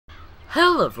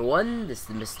Hello everyone, this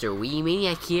is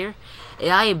TheMrWiimaniac here, and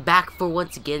I am back for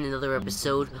once again another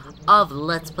episode of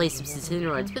Let's Play Simpsons.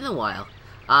 It's been a while.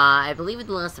 I believe in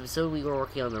the last episode we were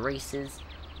working on the races.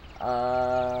 Okay,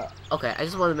 I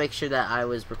just want to make sure that I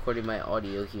was recording my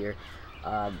audio here.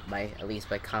 At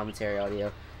least my commentary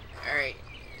audio. Alright,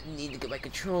 need to get my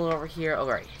controller over here.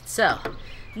 Alright, so,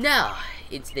 now,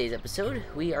 in today's episode,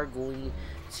 we are going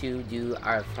to do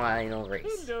our final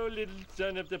race. Hello, little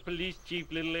son of the police chief,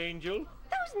 little angel.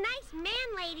 Those nice man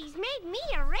ladies made me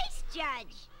a race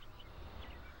judge.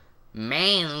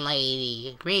 Man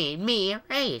lady made me a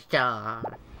race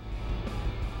dog.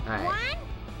 Alright.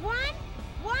 One,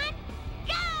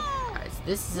 go! Alright, so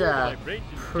this is a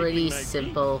pretty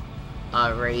simple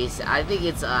race. I think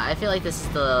it's I feel like this is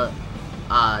the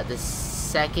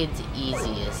second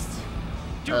easiest.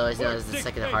 Otherwise known as the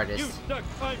second hardest.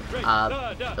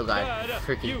 Oh god,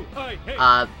 freaking.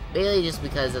 Mainly just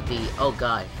because of the. Oh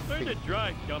god. You're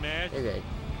good.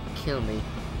 Kill me.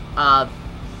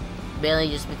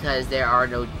 Mainly just because there are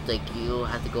no, like, you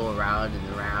have to go around and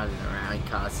around and around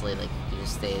constantly, like, you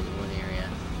just stay in one area.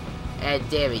 And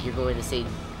damn it, you're going to say.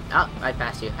 Oh, I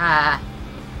passed you. Ha!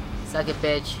 Suck it,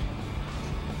 bitch.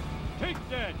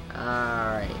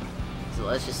 Alright. So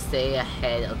let's just stay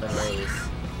ahead of the race.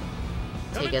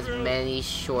 Take as many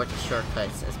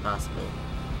shortcuts as possible.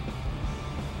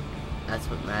 That's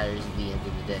what matters at the end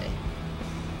of the day.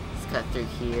 Let's cut through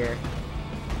here.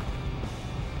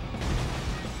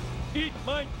 Eat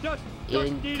my dust,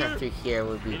 Even dust cut through here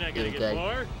would be really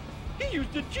good. He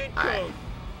used a cheat Alright.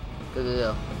 code.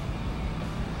 Go.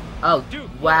 Oh,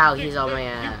 wow, he's on my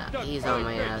ass. He's on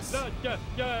my ass.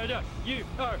 You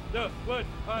are the one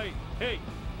I hate.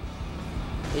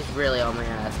 He's really on my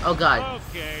ass. Oh god.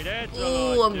 Okay, that's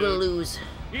Ooh, I'm gonna lose.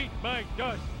 Eat my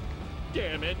dust.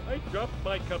 Damn it, I dropped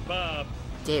my kebab.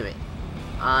 Damn it.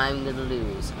 I'm gonna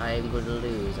lose. I'm gonna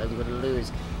lose.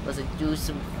 Let's do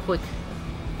some quick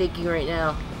thinking right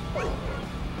now.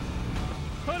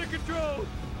 Out of control.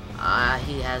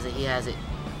 He has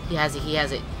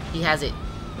it.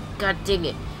 God dang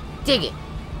it. Dang it.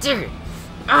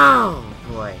 Oh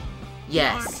boy.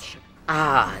 Yes.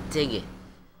 Dang it.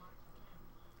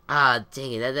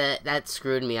 Dang it, that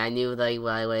screwed me. I knew, like,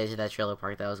 when I went into that trailer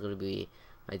park, that was going to be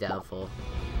my downfall.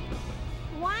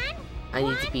 I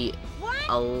need to be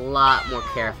a lot more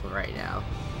careful right now.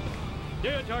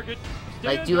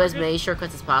 Like, do as many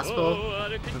shortcuts as possible,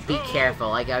 but be careful.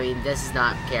 Like, I mean, this is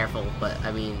not careful, but,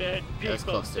 I mean, it was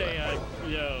close to it.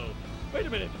 Wait a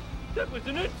minute, that was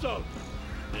an insult.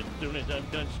 As soon as I'm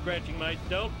done scratching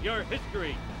myself, you're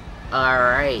history.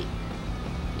 Alright.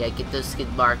 Yeah, get those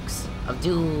skid marks of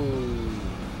doom.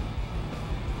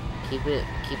 Keep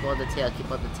on the tail.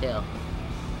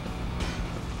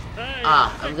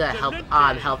 I'm gonna help.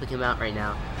 I'm helping him out right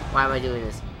now. Why am I doing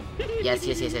this? Yes.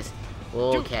 Okay.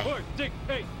 Oh,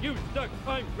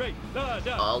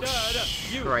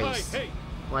 Christ.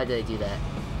 Why did I do that?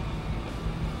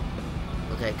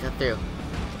 Okay, cut through.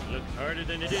 Looks harder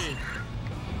than it is.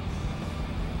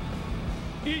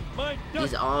 Eat my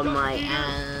dust, he's on my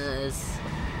ass.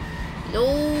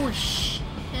 No shit.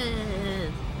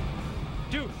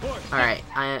 Alright,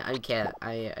 I can't.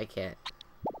 I can't.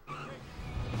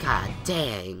 God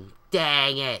dang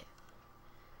it.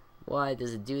 Why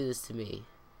does it do this to me?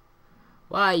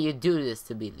 Why you do this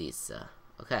to me, Lisa?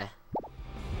 Okay.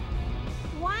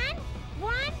 One,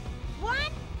 go!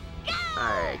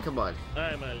 Alright, come on.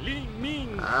 I'm a lean,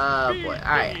 mean. Oh boy.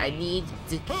 Alright, I need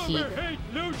to keep.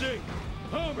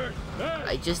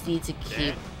 I just need to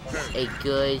keep a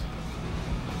good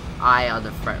eye on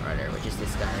the front runner, which is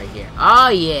this guy right here. Oh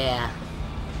yeah,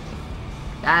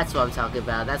 that's what I'm talking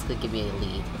about. That's gonna give me a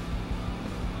lead.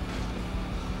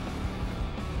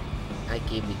 That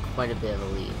gave me quite a bit of a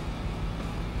lead.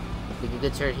 Make a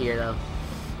good turn here though.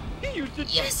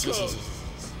 Yes.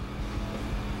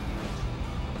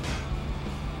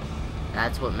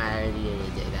 That's what mattered at the end of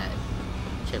the day. That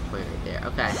checkpoint right there.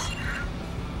 Okay.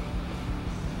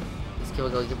 Let's keep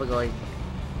on going.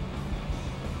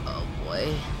 Oh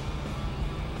boy.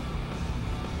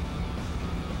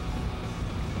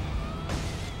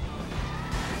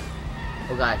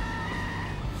 Oh god.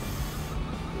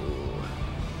 Ooh.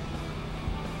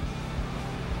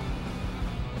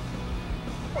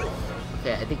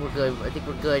 Okay, I think we're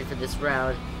good for this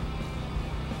round.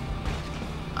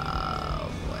 Oh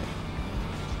boy.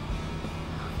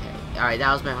 Okay. Alright,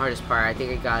 that was my hardest part. I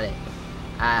think I got it.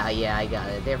 Yeah, I got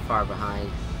it. They're far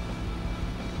behind.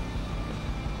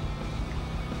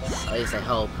 At least I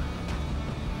hope.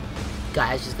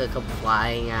 Guy's just gonna come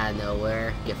flying out of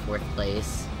nowhere, get 4th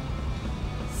place.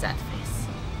 Sad face.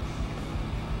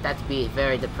 That'd be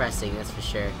very depressing, that's for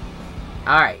sure.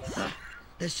 Alright.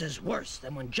 This is worse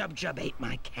than when Jub Jub ate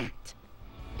my cat.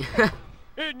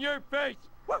 In your face!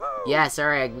 Woohoo! Yes,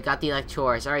 alright, we got the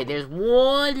Electors. Alright, there's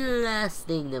one last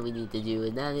thing that we need to do,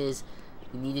 and that is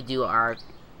we need to do our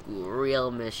real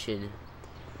mission.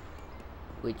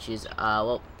 Which is,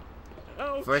 well,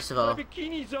 Ouch, first of all, my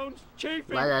bikini zone's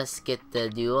chafing. let us get the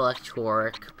new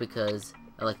Electorus,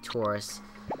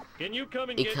 Can you come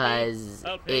and because get me?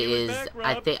 I'll it pay you is, back,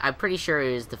 Rob. I'm pretty sure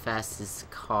it is the fastest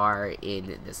car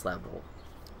in this level.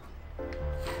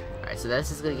 Alright, so this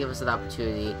is going to give us an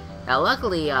opportunity. Now,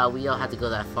 luckily, we don't have to go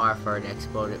that far for our next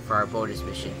for our bonus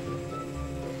mission.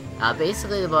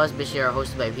 Basically, the bonus mission are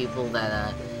hosted by people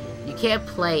that, you can't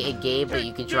play a game, but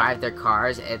you can drive their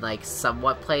cars and, like,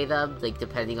 somewhat play them, like,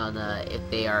 depending on, if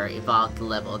they are involved in the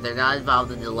level. If they're not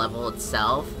involved in the level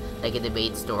itself, like in the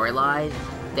main storyline,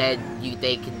 then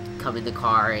they can come in the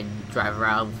car and drive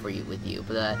around with you.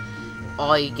 But,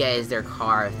 all you get is their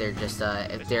car if they're just,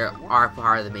 if they are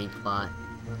part of the main plot.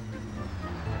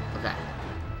 Okay.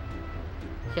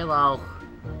 Hello,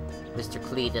 Mr.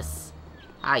 CLETUS.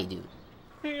 How you doing?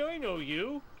 Hey, I know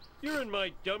you. You're in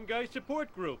my dumb guy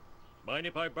support group. Mind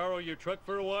if I borrow your truck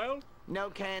for a while?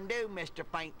 No can do, Mr.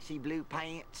 Fancy Blue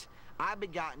Pants. I be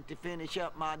gotten to finish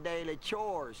up my daily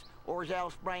chores, or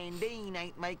else Brandine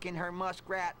ain't making her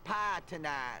muskrat pie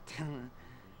tonight.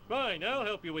 Fine, I'll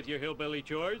help you with your hillbilly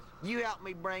chores. You help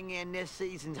me bring in this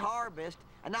season's harvest,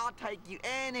 and I'll take you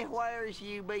anywheres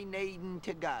you be needing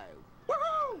to go.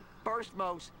 Woohoo! First,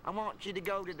 most, I want you to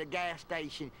go to the gas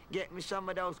station, get me some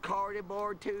of those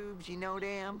cardboard tubes, you know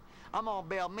them? I'm gonna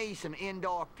build me some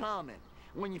indoor plumbing.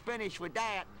 When you finish with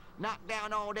that, knock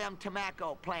down all them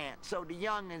tobacco plants so the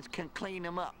young'uns can clean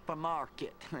them up for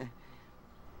market.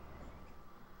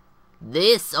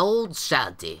 This old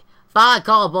shanty. 5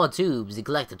 cardboard tubes and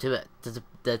collect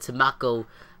the tobacco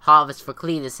harvest for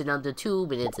CLETUS in under 2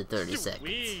 minutes and 30 seconds.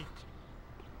 Sweet.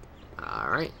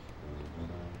 Alright.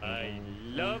 I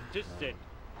love to sit.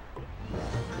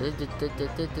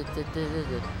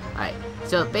 Alright,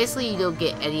 so basically you don't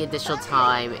get any additional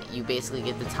time, you basically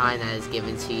get the time that is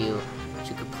given to you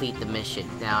to complete the mission.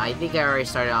 Now, I think I already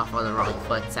started off on the wrong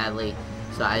foot, sadly,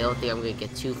 so I don't think I'm going to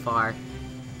get too far,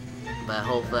 but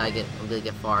hopefully I'm going to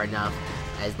get far enough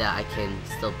as that I can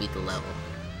still beat the level.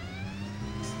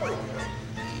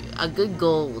 A good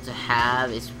goal to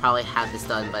have is to probably have this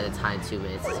done by the time 2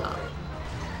 minutes is up.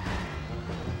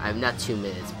 I'm not 2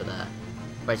 minutes,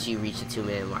 but you reach the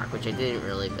 2-minute mark, which I didn't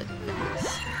really, but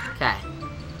okay.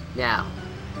 Now,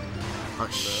 oh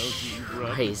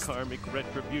Christ. Karmic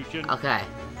retribution. Okay.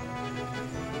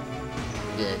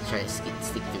 I'm gonna try to stick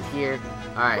through here.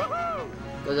 All right,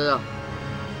 go go go.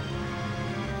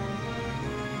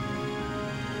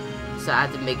 So I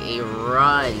have to make a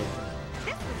run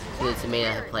to the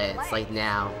tomato plants, like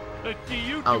now. Do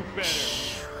you Oh, do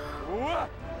better?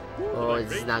 oh,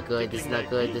 this is not good. This is not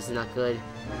good. This is not good.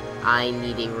 I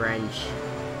need a wrench.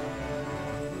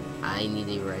 I need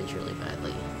a wrench really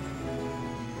badly.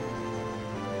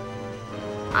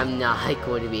 I'm not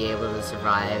going to be able to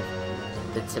survive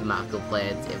the tomato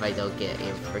plants if I don't get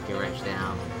a freaking wrench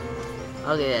now.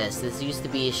 Look at this. This used to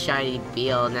be a shiny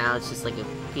beetle. Now it's just like a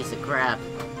piece of crap.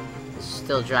 It's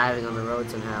still driving on the road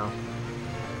somehow.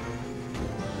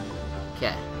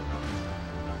 Okay.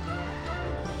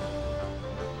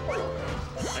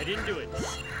 I didn't do it.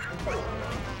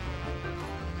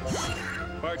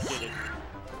 Bart did it.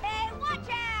 Hey, watch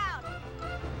out!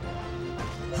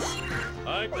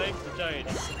 I blame society.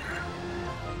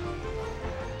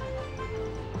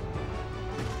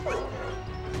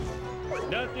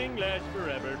 Nothing lasts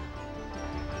forever.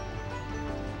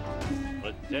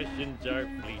 Possessions are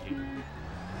fleeting.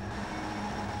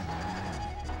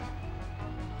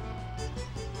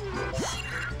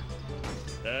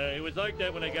 It was like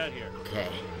that when I got here. Okay.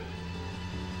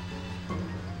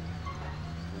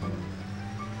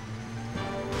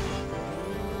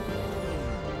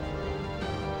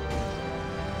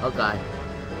 Oh god.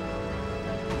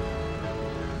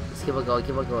 Let's keep on going,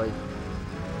 keep on going.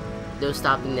 No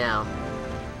stopping now.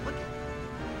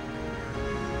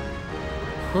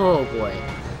 Oh boy.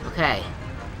 Okay.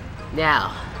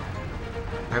 Now,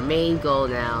 our main goal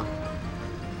now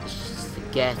is just to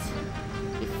get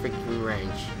a freaking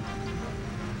wrench.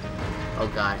 Oh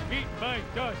god. Beat my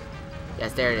dust.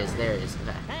 Yes, there it is, there it is.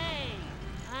 Okay. Hey,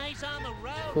 eyes on the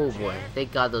road. Oh boy.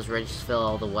 Thank god those wrenches fill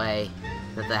all the way.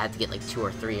 Not that I had to get like 2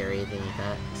 or 3 or anything like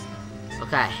that.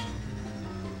 Okay.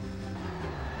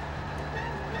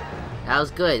 That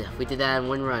was good. We did that in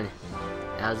 1 run.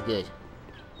 That was good.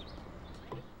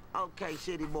 Okay,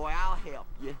 city boy, I'll help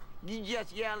you. You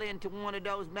just yell into one of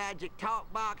those magic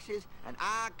talk boxes, and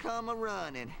I come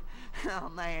a-running. Oh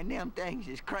man, them things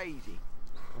is crazy.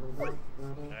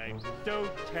 I'm so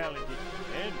talented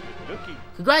and good looking.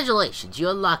 Congratulations, you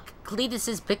unlock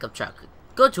CLETUS' pickup truck.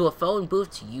 Go to a phone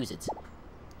booth to use it.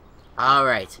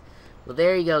 Alright. Well,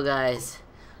 there you go, guys.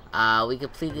 We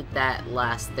completed that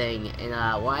last thing. And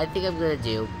what I think I'm going to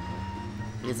do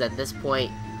is at this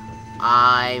point,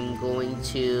 I'm going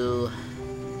to...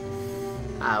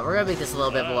 we're going to make this a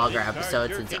little bit of a longer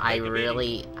episode since I haven't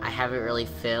really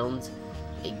filmed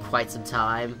in quite some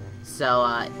time. So,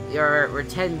 we're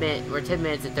 10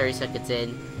 minutes and 30 seconds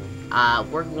in.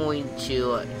 We're going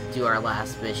to do our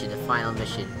last mission, the final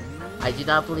mission. I do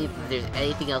not believe that there's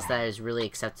anything else that is really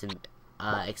expected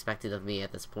of me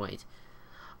at this point.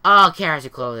 Oh, character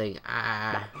clothing.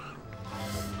 I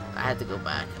had to go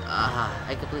back.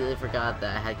 I completely forgot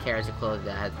that I had character clothing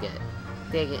that I had to get.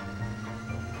 Dang it.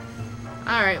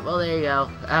 Alright, well, there you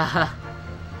go.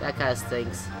 That kind of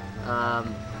stinks.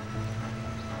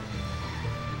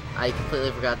 I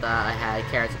completely forgot that I had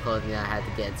character clothing that I had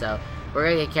to get. So, we're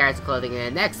gonna get character clothing in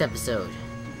the next episode.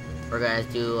 We're gonna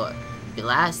do the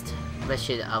last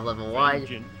mission of level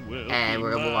 1, and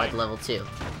we're gonna move on to level 2.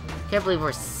 Can't believe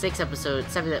we're 7.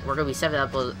 We're gonna be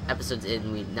 7 episodes in,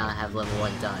 and we not have level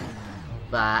 1 done.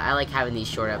 But I like having these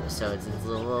short episodes. It's a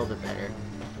little bit better.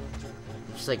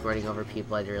 I'm just like running over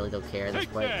people. I really don't care at this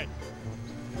point.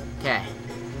 Okay.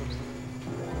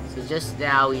 So just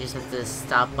now, we just have to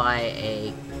stop by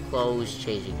a clothes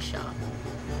changing shop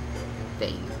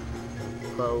thing.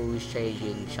 Clothes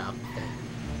changing shop thing.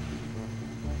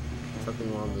 Something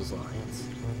along those lines.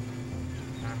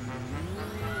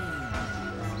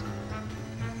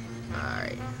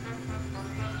 Alright.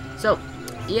 So,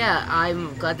 yeah,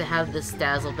 I'm glad to have this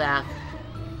Dazzle back.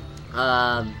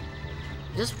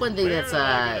 Just one thing that's,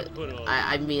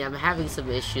 I mean, I'm having some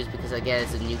issues because, again,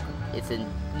 it's a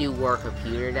newer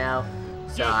computer now.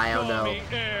 So, I don't know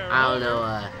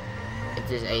if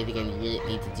there's anything I really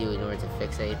need to do in order to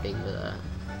fix anything, but,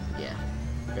 yeah.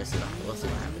 We'll see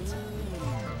what happens.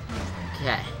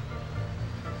 Okay.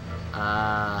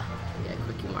 Yeah,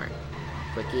 Quickie Mart.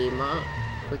 Quickie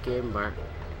Mart.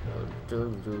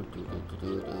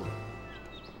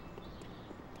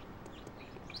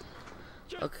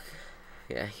 Okay.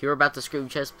 Yeah, you were about to scream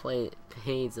chest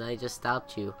pains and I just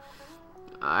stopped you.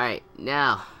 Alright,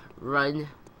 now, run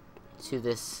to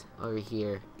this over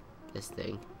here. This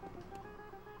thing.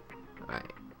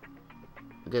 Alright.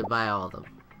 Goodbye, all of them.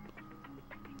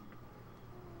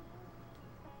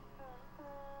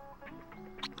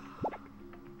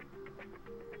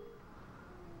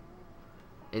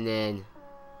 And then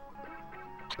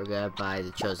we're gonna buy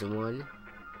the chosen one.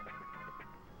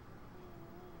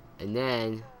 And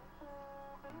then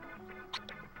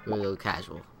we're gonna go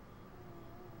casual.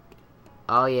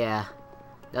 Oh yeah.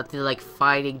 Nothing like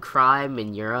fighting crime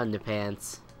in your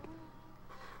underpants.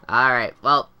 Alright,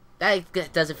 well,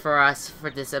 that does it for us for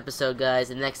this episode, guys.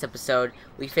 In the next episode,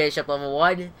 we finish up level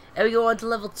 1, and we go on to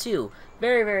level 2.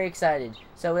 Very, very excited.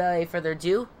 So without any further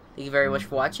ado, thank you very much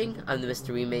for watching. I'm the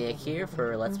Mr. Wiimaniac here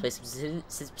for Let's Play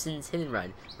Simpsons Hit and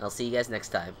Run. I'll see you guys next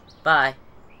time. Bye!